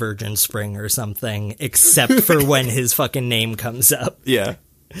of The Virgin Spring or something, except for when his fucking name comes up. Yeah.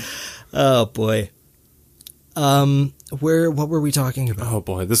 Oh, boy. What were we talking about? Oh,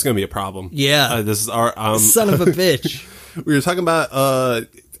 boy. This is going to be a problem. Yeah. This is our... Son of a bitch. We were talking about...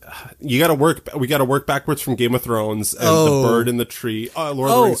 we got to work backwards from Game of Thrones and the bird in the tree.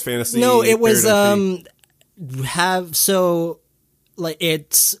 Lord of the Rings fantasy. No, it was Tree.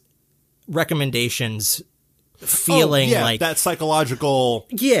 It's recommendations feeling like that psychological.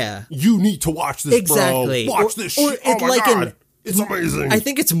 Yeah. You need to watch this, exactly. Bro. Watch this shit. Oh my God. It's amazing. I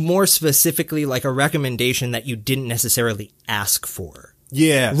think it's more specifically like a recommendation that you didn't necessarily ask for.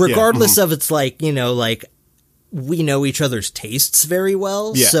 Yeah. Regardless of it's like, you know, like we know each other's tastes very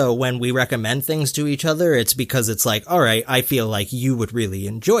well. Yeah. So when we recommend things to each other, it's because it's like, all right, I feel like you would really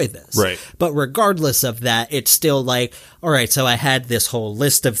enjoy this. Right. But regardless of that, it's still like, all right, so I had this whole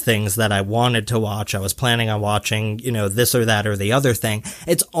list of things that I wanted to watch. I was planning on watching, you know, this or that or the other thing.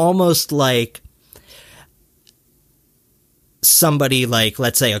 It's almost like somebody, like,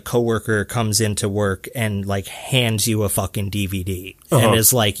 let's say a coworker comes into work and like hands you a fucking DVD and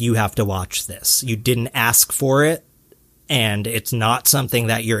is like, you have to watch this. You didn't ask for it and it's not something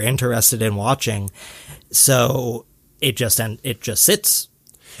that you're interested in watching. So it just sits.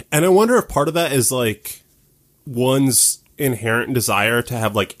 And I wonder if part of that is like one's inherent desire to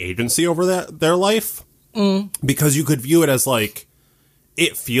have like agency over their life. Because you could view it as like,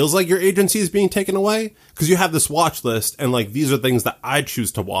 it feels like your agency is being taken away because you have this watch list and like these are things that I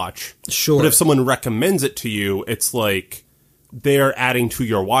choose to watch. Sure. But if someone recommends it to you, it's like they're adding to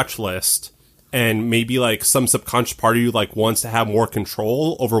your watch list and maybe like some subconscious part of you like wants to have more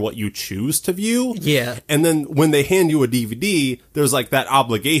control over what you choose to view. Yeah. And then when they hand you a DVD, there's like that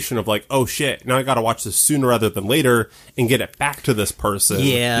obligation of like, oh shit, now I got to watch this sooner rather than later and get it back to this person.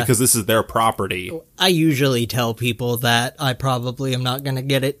 Yeah. Because this is their property. I usually tell people that I probably am not going to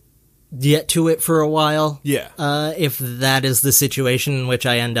get to it for a while. Yeah. If that is the situation in which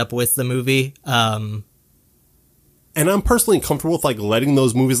I end up with the movie. And I'm personally comfortable with, like, letting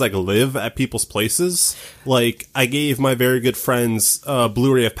those movies, like, live at people's places. Like, I gave my very good friends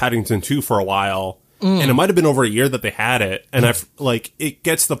Blu-ray of Paddington 2 for a while. And it might have been over a year that they had it. And it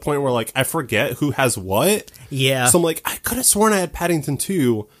gets to the point where, like, I forget who has what. Yeah. So I'm like, I could have sworn I had Paddington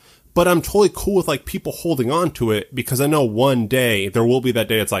 2. But I'm totally cool with, like, people holding on to it. Because I know one day, there will be that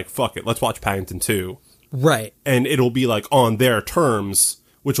day it's like, fuck it, let's watch Paddington 2. Right. And it'll be, like, on their terms,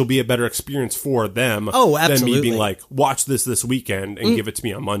 which will be a better experience for them absolutely. than me being like, watch this weekend and give it to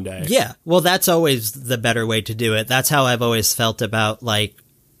me on Monday. Yeah. Well, that's always the better way to do it. That's how I've always felt about, like,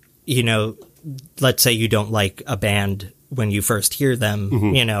 you know, let's say you don't like a band when you first hear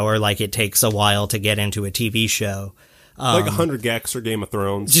them, you know, or like it takes a while to get into a TV show. Like 100 Gex or Game of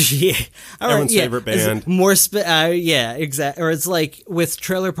Thrones. Yeah. Everyone's favorite band. More yeah, exactly. Or it's like with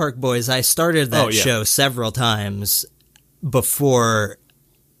Trailer Park Boys, I started that show several times before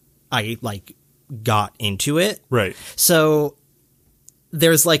I like got into it. Right. So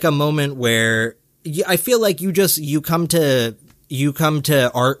there's like a moment where I feel like you come to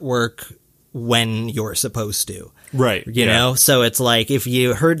artwork when you're supposed to. Right. You know? So it's like if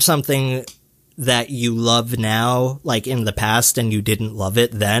you heard something that you love now, like in the past, and you didn't love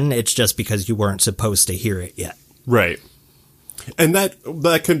it then, it's just because you weren't supposed to hear it yet. Right. And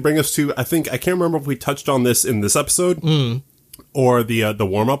that could bring us to, I can't remember if we touched on this in this episode or the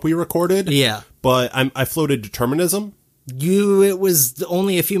warm-up we recorded. Yeah. But I floated determinism. It was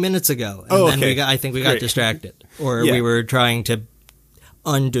only a few minutes ago. And then okay. I think we got distracted. Or we were trying to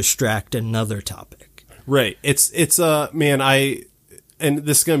undistract another topic. Right. It's man, and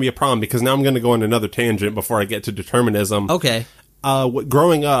this is going to be a problem because now I'm going to go on another tangent before I get to determinism. Okay.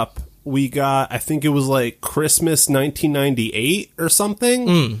 Growing up, we got, I think it was like Christmas 1998 or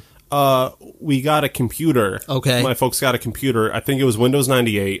something. We got a computer. Okay. My folks got a computer. I think it was Windows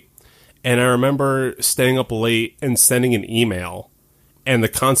 98. And I remember staying up late and sending an email. And the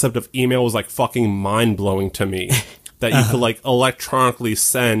concept of email was like fucking mind-blowing to me. That you could like electronically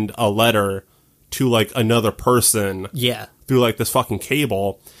send a letter to like another person. Yeah. Through like this fucking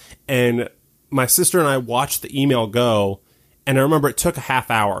cable. And my sister and I watched the email go. And I remember it took a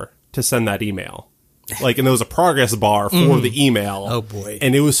half hour to send that email. Like, and there was a progress bar for the email. Oh, boy.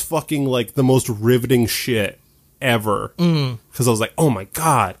 And it was fucking, like, the most riveting shit ever. Because I was like, oh, my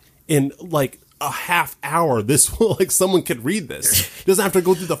God. In, like, a half hour, this will, like, someone could read this. It doesn't have to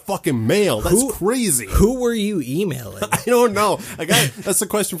go through the fucking mail. That's crazy. Who were you emailing? I don't know. That's the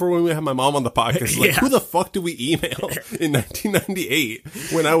question for when we have my mom on the podcast. Like, who the fuck did we email in 1998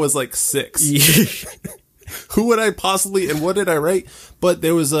 when I was, like, 6? Who would I possibly, and what did I write? But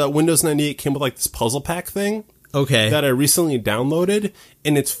there was a Windows 98 came with like this puzzle pack thing. Okay. That I recently downloaded,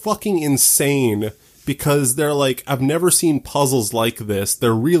 and it's fucking insane because they're like, I've never seen puzzles like this.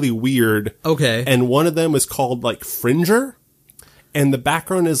 They're really weird. Okay. And one of them is called like Fringer, and the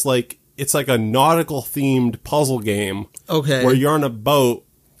background is like, it's like a nautical themed puzzle game. Okay. Where you're on a boat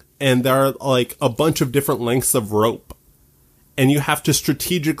and there are like a bunch of different lengths of rope, and you have to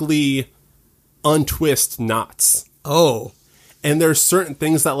strategically untwist knots. Oh. And there's certain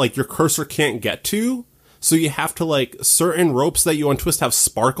things that like your cursor can't get to, so you have to like certain ropes that you untwist have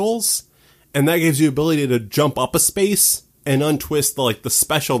sparkles, and that gives you the ability to jump up a space and untwist the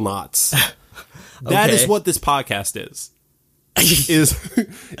special knots. That is what this podcast is.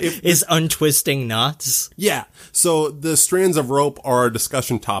 Is untwisting knots. Yeah. So the strands of rope are our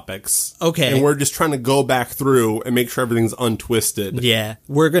discussion topics. Okay. And we're just trying to go back through and make sure everything's untwisted. Yeah.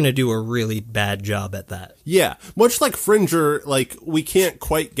 We're going to do a really bad job at that. Yeah. Much like Fringer, like, we can't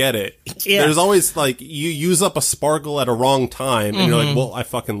quite get it. Yeah. There's always, like, you use up a sparkle at a wrong time, and you're like, well, I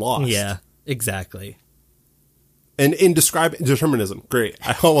fucking lost. Yeah, exactly. And in determinism, great.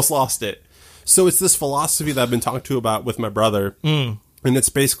 I almost lost it. So it's this philosophy that I've been talking to about with my brother. And it's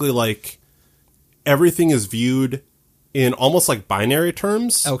basically like everything is viewed in almost like binary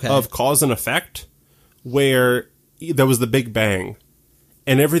terms of cause and effect, where there was the Big Bang,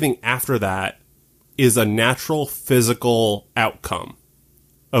 and everything after that is a natural physical outcome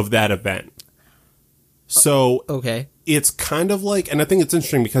of that event. So it's kind of like, and I think it's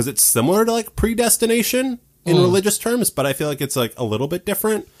interesting because it's similar to like predestination in religious terms, but I feel like it's like a little bit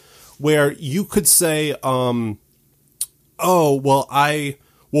different. Where you could say, oh, well, I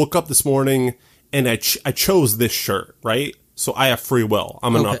woke up this morning and I chose this shirt, right? So I have free will.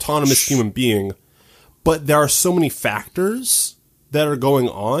 I'm an autonomous human being. But there are so many factors that are going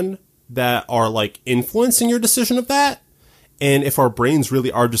on that are like influencing your decision of that. And if our brains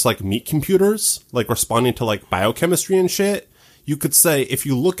really are just like meat computers, like responding to like biochemistry and shit, you could say if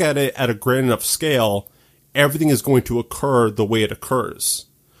you look at it at a grand enough scale, everything is going to occur the way it occurs.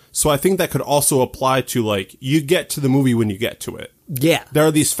 So I think that could also apply to, like, you get to the movie when you get to it. Yeah. There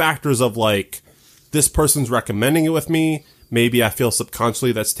are these factors of, like, this person's recommending it with me. Maybe I feel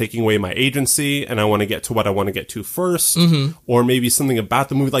subconsciously that's taking away my agency, and I want to get to what I want to get to first. Or maybe something about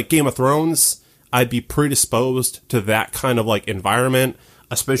the movie, like Game of Thrones, I'd be predisposed to that kind of, like, environment,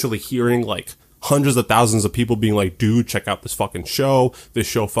 especially hearing, like, hundreds of thousands of people being like, dude, check out this fucking show. This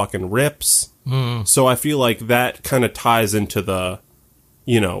show fucking rips. So I feel like that kind of ties into the...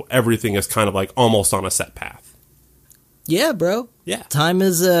 You know, everything is kind of like almost on a set path. Yeah, bro. Yeah. Time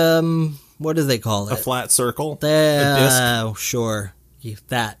is, what do they call it? A flat circle? A disc? Sure.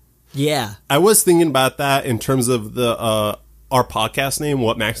 That. Yeah. I was thinking about that in terms of the, our podcast name,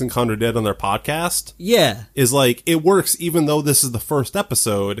 what Max and Connor did on their podcast. Yeah. Is like, it works even though this is the first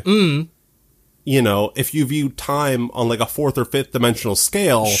episode. You know, if you view time on like a fourth or fifth dimensional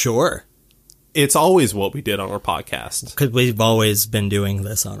scale. Sure. It's always what we did on our podcast. Because we've always been doing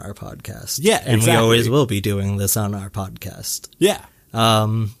this on our podcast. Yeah, and we always will be doing this on our podcast. Yeah.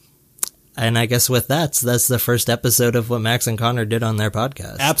 And I guess with that's the first episode of what Max and Connor did on their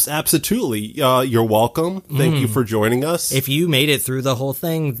podcast. Absolutely. You're welcome. Thank you for joining us. If you made it through the whole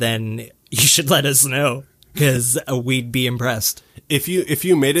thing, then you should let us know, because we'd be impressed. If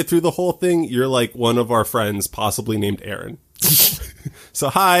you made it through the whole thing, you're like one of our friends, possibly named Aaron. So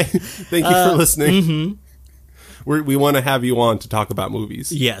hi, thank you for listening. We want to have you on to talk about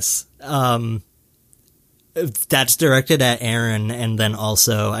movies. Yes. That's directed at Aaron, and then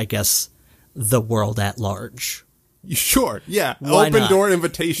also, I guess, the world at large. Sure, yeah. Why Open not? door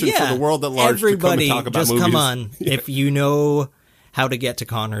invitation for the world at large Everybody, to come and talk about just movies. come on. Yeah. If you know how to get to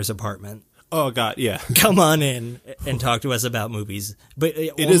Connor's apartment, Oh God, yeah. come on in and talk to us about movies. But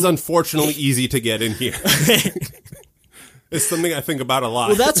It is unfortunately easy to get in here. It's something I think about a lot.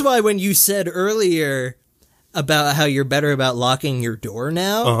 Well, that's why when you said earlier about how you're better about locking your door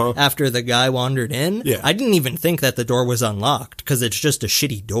now after the guy wandered in, I didn't even think that the door was unlocked, because it's just a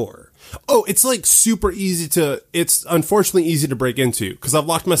shitty door. Oh, it's like super easy it's unfortunately easy to break into, because I've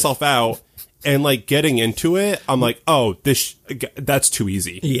locked myself out, and like getting into it, I'm like, oh, that's too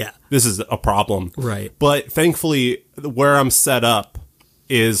easy. Yeah. This is a problem. Right. But thankfully, where I'm set up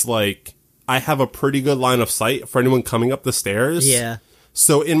is like, I have a pretty good line of sight for anyone coming up the stairs. Yeah.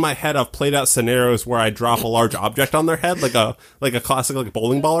 So in my head, I've played out scenarios where I drop a large object on their head, like a classic like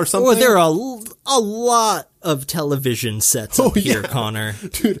bowling ball or something. Well, there are a lot of television sets up here, Connor.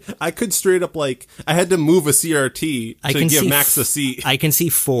 Dude, I could straight up like, I had to move a CRT to give Max a seat. I can see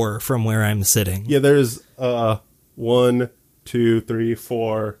 4 from where I'm sitting. Yeah, there's 1, 2, 3,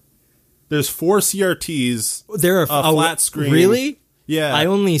 4. There's 4 CRTs. There are a flat screen. Really? Yeah. I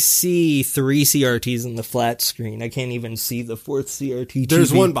only see 3 CRTs in the flat screen. I can't even see the 4th CRT.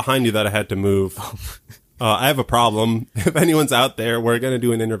 There's TV. one behind you that I had to move. I have a problem. If anyone's out there, we're going to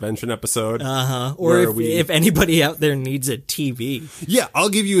do an intervention episode. Or if anybody out there needs a TV. Yeah, I'll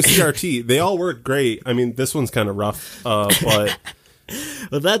give you a CRT. They all work great. I mean, this one's kind of rough, but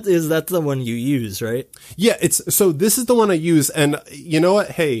Well, that's the one you use, right? Yeah, so this is the one I use, and you know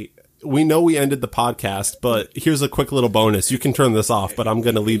what? Hey, we know we ended the podcast, but here's a quick little bonus. You can turn this off, but I'm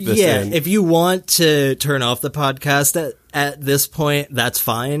going to leave this in. If you want to turn off the podcast at this point, that's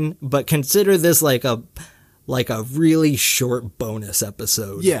fine, but consider this like a really short bonus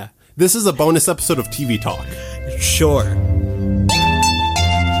episode. Yeah, this is a bonus episode of TV Talk. Sure.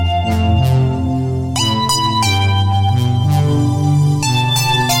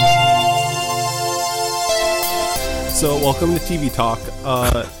 So, welcome to TV Talk.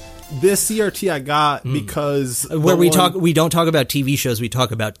 This CRT I got because where we don't talk about TV shows, we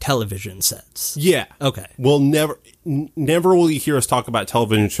talk about television sets. Yeah. Okay. We'll never will you hear us talk about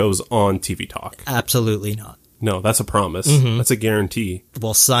television shows on TV Talk. Absolutely not. No, that's a promise. Mm-hmm. That's a guarantee.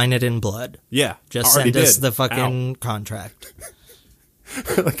 We'll sign it in blood. Yeah. Just send us the fucking contract.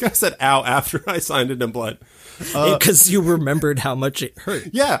 Like I said, ow, after I signed it in blood. Because you remembered how much it hurt.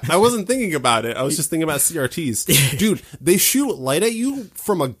 Yeah, I wasn't thinking about it. I was just thinking about CRTs. Dude, they shoot light at you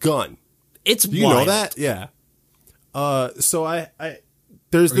from a gun. It's Do you know that? Yeah. So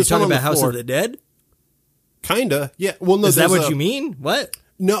there's this one on the floor. House of the Dead? Kinda. Yeah. Well, no. Is that what you mean? What?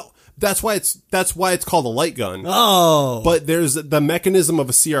 No. That's why it's called a light gun. Oh. But there's the mechanism of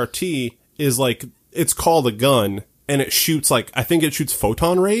a CRT is like it's called a gun. And it shoots I think it shoots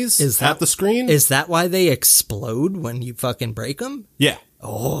photon rays at the screen. Is that why they explode when you fucking break them? Yeah.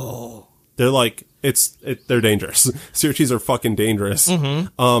 Oh. They're they're dangerous. CRTs are fucking dangerous.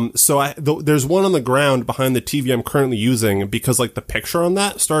 Mm-hmm. So there's one on the ground behind the TV I'm currently using because the picture on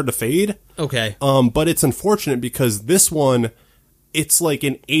that started to fade. Okay. But it's unfortunate because this one, it's like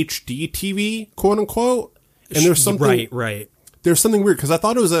an HD TV, quote unquote. And there's something. Right. There's something weird because I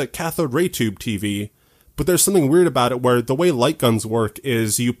thought it was a cathode ray tube TV. But there's something weird about it where the way light guns work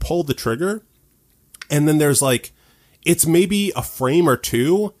is you pull the trigger and then there's it's maybe a frame or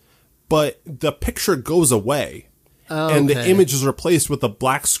two, but the picture goes away. Okay. And the image is replaced with a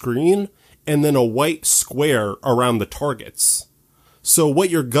black screen and then a white square around the targets. So what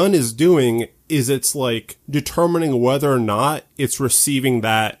your gun is doing is it's determining whether or not it's receiving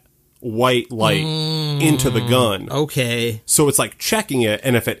that white light into the gun. Okay. So it's checking it,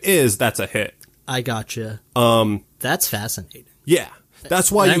 and if it is, that's a hit. I gotcha. That's fascinating. Yeah, that's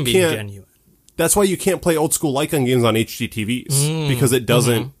why you can't. Genuine. That's why you can't play old school light gun games on HD TVs because it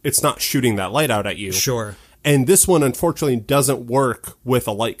doesn't. Mm-hmm. It's not shooting that light out at you. Sure. And this one, unfortunately, doesn't work with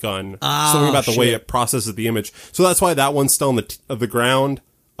a light gun. Something about the way it processes the image. So that's why that one's still on the ground.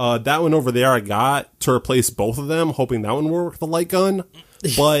 That one over there, I got to replace both of them, hoping that one would work with the light gun.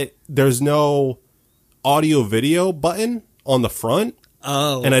 But there's no audio video button on the front.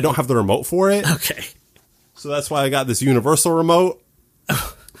 Oh. And I don't have the remote for it. Okay. So that's why I got this universal remote.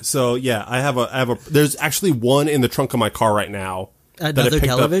 So yeah, I have a, there's actually one in the trunk of my car right now. Another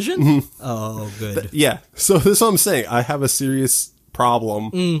television? Mm-hmm. Oh, good. Yeah. So this is what I'm saying. I have a serious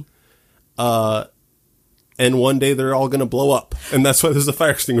problem. And one day they're all going to blow up. And that's why there's a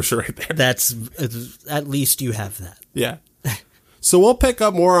fire extinguisher right there. That's, at least you have that. Yeah. So we'll pick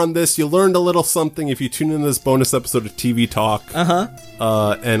up more on this. You learned a little something if you tune in this bonus episode of TV Talk.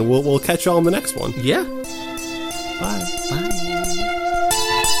 Uh-huh. And we'll catch you all in the next one. Yeah. Bye. Bye.